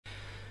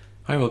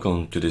Hi,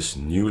 welcome to this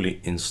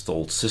newly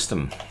installed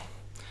system.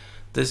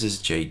 This is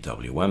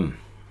JWM.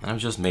 I've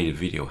just made a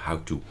video how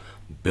to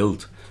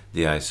build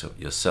the ISO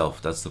yourself.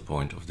 That's the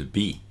point of the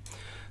B.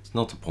 It's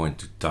not the point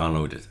to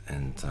download it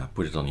and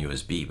put it on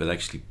USB, but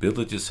actually build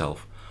it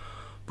yourself.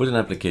 Put an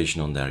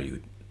application on there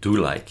you do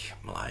like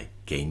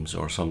games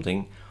or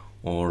something,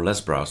 or less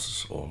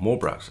browsers or more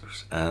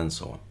browsers, and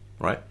so on,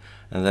 right?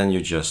 And then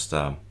you just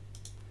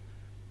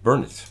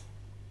burn it.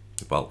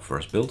 Well,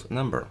 first build and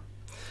then burn.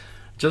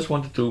 Just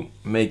wanted to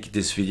make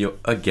this video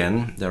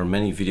again. There are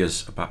many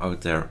videos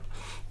out there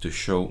to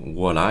show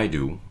what I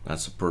do.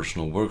 That's a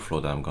personal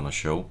workflow that I'm gonna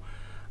show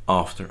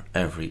after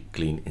every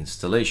clean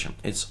installation.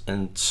 It's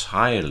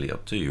entirely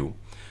up to you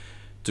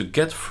to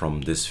get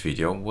from this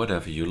video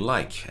whatever you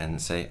like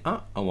and say,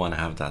 I want to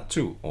have that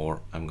too,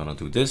 or I'm gonna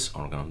do this,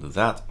 or I'm gonna do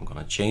that, I'm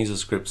gonna change the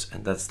scripts,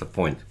 and that's the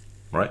point,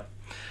 right?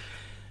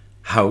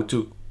 How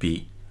to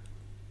be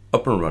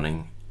up and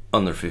running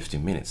under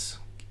 15 minutes.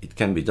 It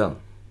can be done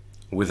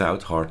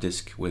without hard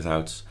disk,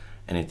 without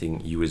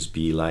anything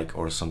USB like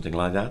or something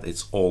like that.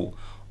 It's all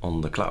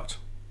on the cloud.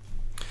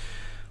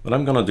 What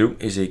I'm gonna do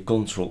is a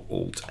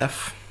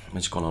Ctrl-Alt-F.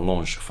 It's gonna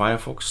launch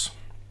Firefox.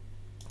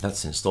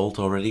 That's installed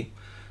already.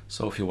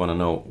 So if you want to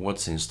know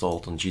what's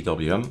installed on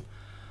JWM,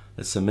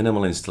 it's a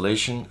minimal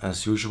installation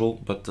as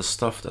usual, but the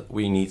stuff that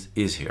we need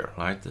is here,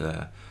 right?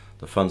 The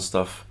fun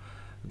stuff,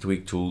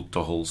 tweak tool,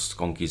 toggles,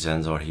 conky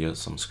zens are here,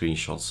 some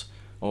screenshots.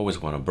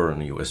 Always want to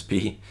burn a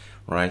USB,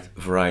 right?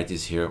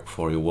 Varieties here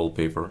for your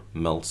wallpaper,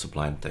 melt,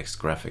 sublime text,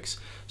 graphics.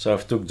 So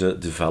I've took the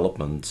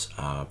development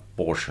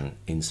portion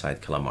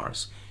inside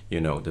Calamars,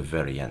 you know, the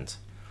very end.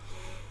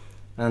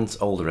 And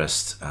all the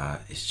rest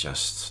is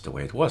just the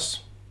way it was.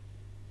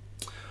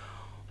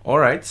 All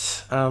right,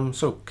 so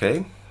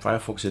okay,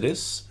 Firefox it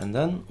is, and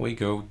then we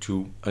go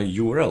to a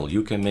URL.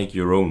 You can make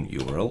your own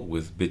URL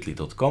with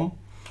bit.ly.com,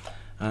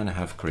 and I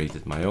have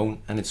created my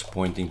own, and it's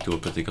pointing to a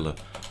particular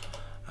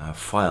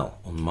file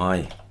on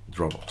my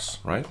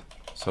Dropbox, right?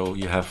 So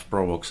you have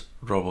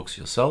Dropbox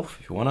yourself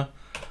if you wanna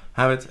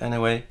have it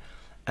anyway,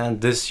 and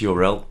this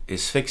URL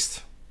is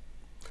fixed.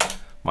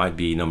 Might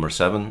be number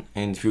 7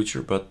 in the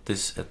future, but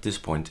this at this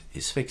point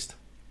is fixed.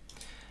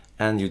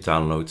 And you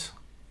download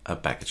a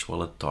package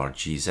called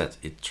tar.gz.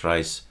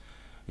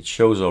 It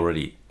shows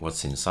already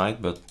what's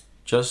inside, but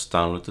just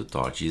download the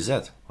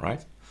tar.gz,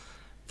 right?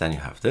 Then you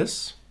have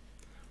this,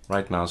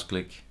 right mouse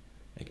click,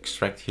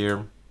 extract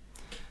here,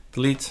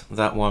 delete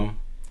that one.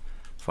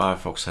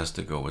 Firefox has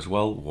to go as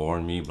well,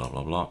 warn me, blah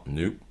blah blah.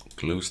 Nope,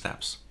 close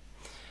tabs,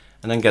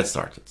 and then get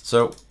started.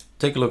 So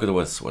take a look at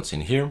what's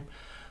in here.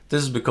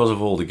 This is because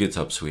of all the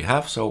GitHubs we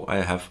have, so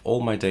I have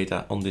all my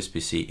data on this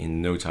PC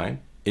in no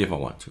time if I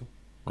want to,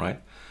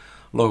 right?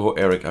 Logo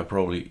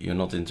Eriks, you're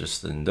not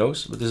interested in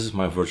those, but this is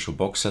my virtual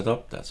box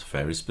setup. That's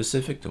very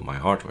specific to my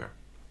hardware,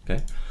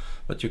 okay?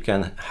 But you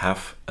can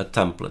have a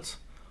template,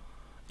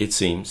 it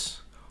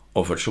seems,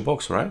 of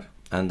VirtualBox, right?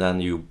 And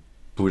then you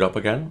boot up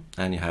again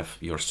and you have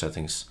your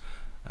settings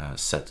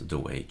set the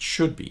way it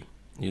should be.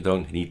 You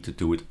don't need to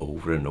do it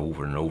over and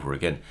over and over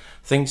again.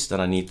 Things that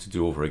I need to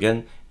do over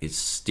again,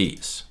 it's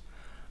tedious.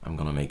 I'm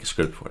gonna make a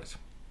script for it.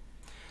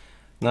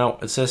 Now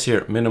it says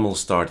here minimal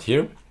start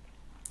here.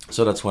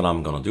 So that's what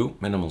I'm gonna do,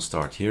 minimal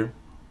start here,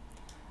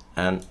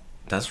 and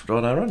that's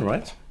what I run,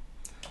 right?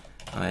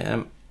 I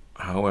am,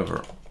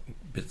 however,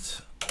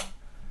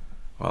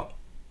 I'm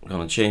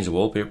gonna change the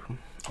wallpaper,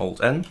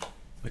 Alt-N,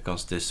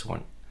 because this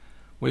one,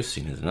 we've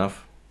seen it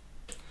enough.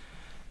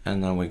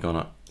 And then we're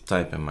gonna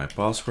type in my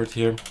password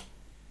here.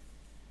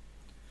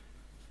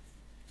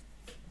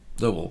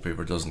 The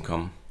wallpaper doesn't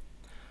come.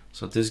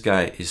 So this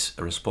guy is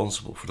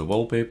responsible for the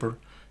wallpaper.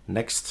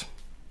 Next.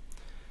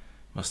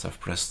 Must have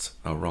pressed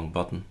a wrong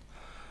button.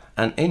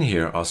 And in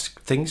here are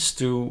things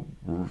to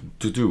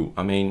do.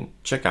 I mean,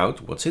 check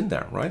out what's in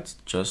there, right?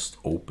 Just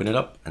open it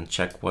up and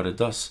check what it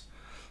does.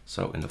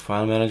 So in the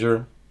file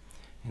manager,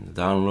 in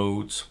the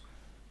downloads,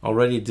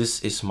 already this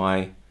is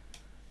my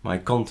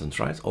content,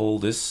 right? All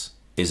this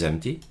is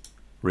empty,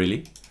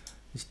 really.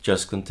 It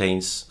just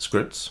contains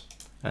scripts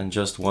and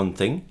just one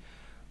thing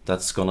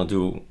that's gonna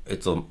do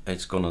it.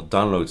 It's gonna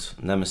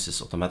download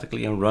Nemesis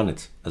automatically and run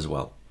it as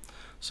well.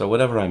 So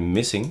whatever I'm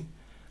missing,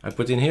 I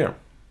put in here.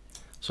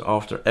 So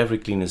after every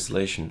clean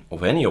installation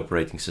of any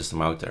operating system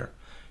out there,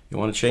 you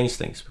want to change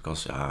things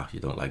because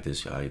you don't like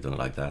this, you don't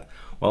like that.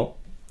 Well,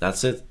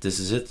 that's it. This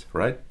is it,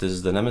 right? This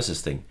is the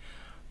Nemesis thing.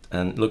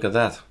 And look at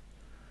that.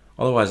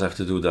 Otherwise I have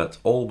to do that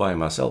all by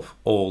myself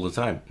all the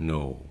time.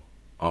 No.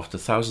 After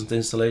 1,000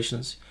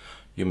 installations,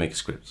 you make a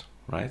script,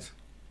 right?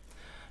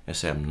 I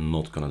say I'm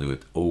not going to do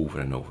it over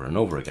and over and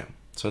over again.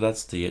 So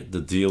that's the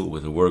deal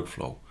with the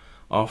workflow.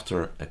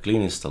 After a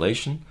clean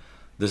installation,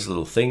 this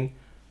little thing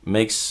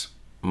makes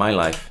my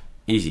life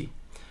easy.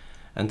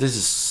 And this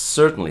is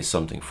certainly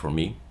something for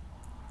me,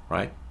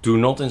 right? Do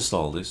not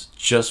install this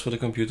just for the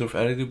computer of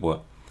Eriks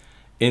Dubois.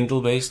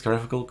 Intel-based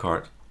graphical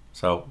card.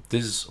 So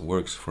this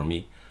works for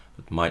me,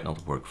 but might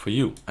not work for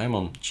you. I'm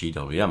on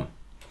JWM.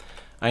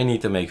 I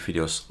need to make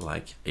videos,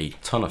 like a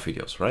ton of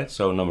videos, right?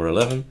 So number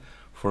 11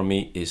 for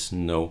me is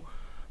no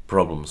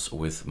problems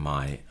with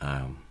my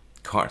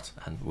card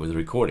and with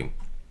recording.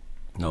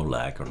 No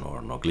lag or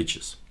no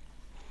glitches.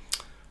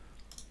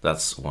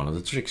 That's one of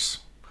the tricks.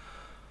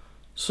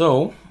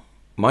 So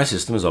my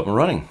system is up and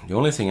running. The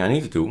only thing I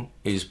need to do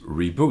is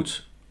reboot.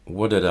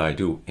 What did I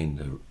do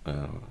in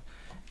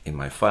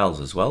my files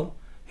as well?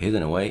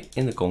 Hidden away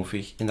in the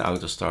config, in the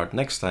auto start.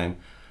 Next time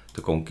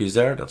the conk is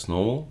there, that's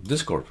normal.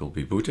 Discord will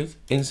be booted,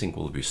 InSync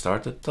will be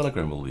started,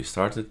 Telegram will be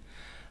started,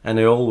 and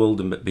they all will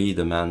be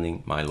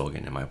demanding my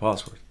login and my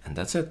password. And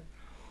that's it.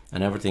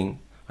 And everything,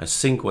 I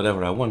sync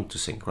whatever I want to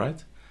sync,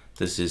 right?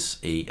 This is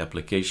a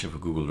application for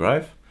Google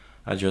Drive.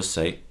 I just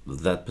say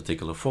that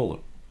particular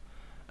folder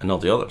and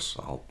not the others.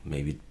 I'll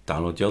maybe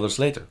download the others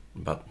later,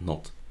 but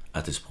not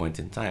at this point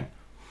in time.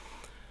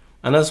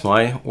 And that's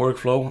my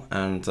workflow,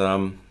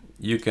 and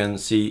you can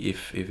see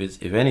if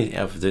any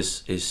of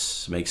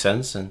this makes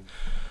sense and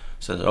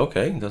says,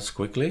 okay, that's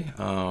quickly.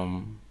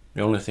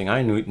 The only thing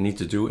I need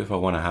to do if I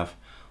want to have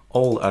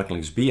all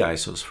ArcoLinux B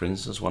ISOs, for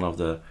instance, one of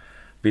the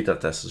beta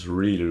testers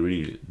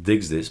really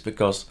digs this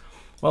because,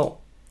 well,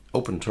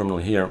 open terminal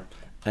here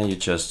and you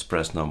just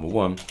press number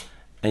 1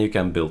 and you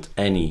can build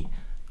any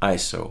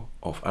ISO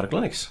of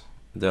ArcoLinux.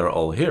 They're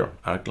all here.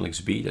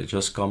 ArcoLinux B, they're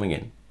just coming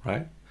in,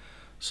 right?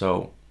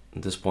 So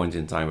at this point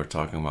in time, we're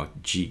talking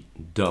about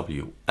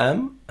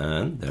JWM,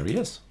 and there he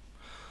is.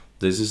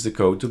 This is the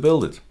code to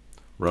build it.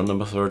 Run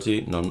number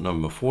 30,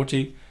 number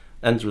 40,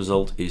 end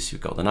result is you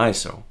got an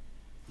ISO.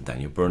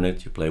 Then you burn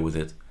it, you play with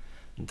it.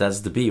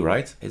 That's the B,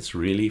 right? It's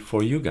really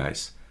for you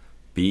guys.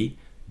 B,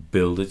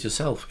 build it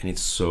yourself. And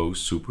it's so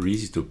super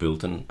easy to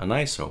build an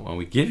ISO, and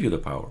we give you the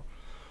power.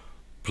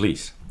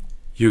 Please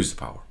use the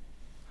power.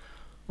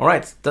 All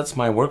right, that's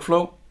my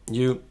workflow.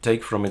 You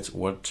take from it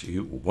what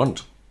you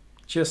want.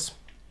 Cheers.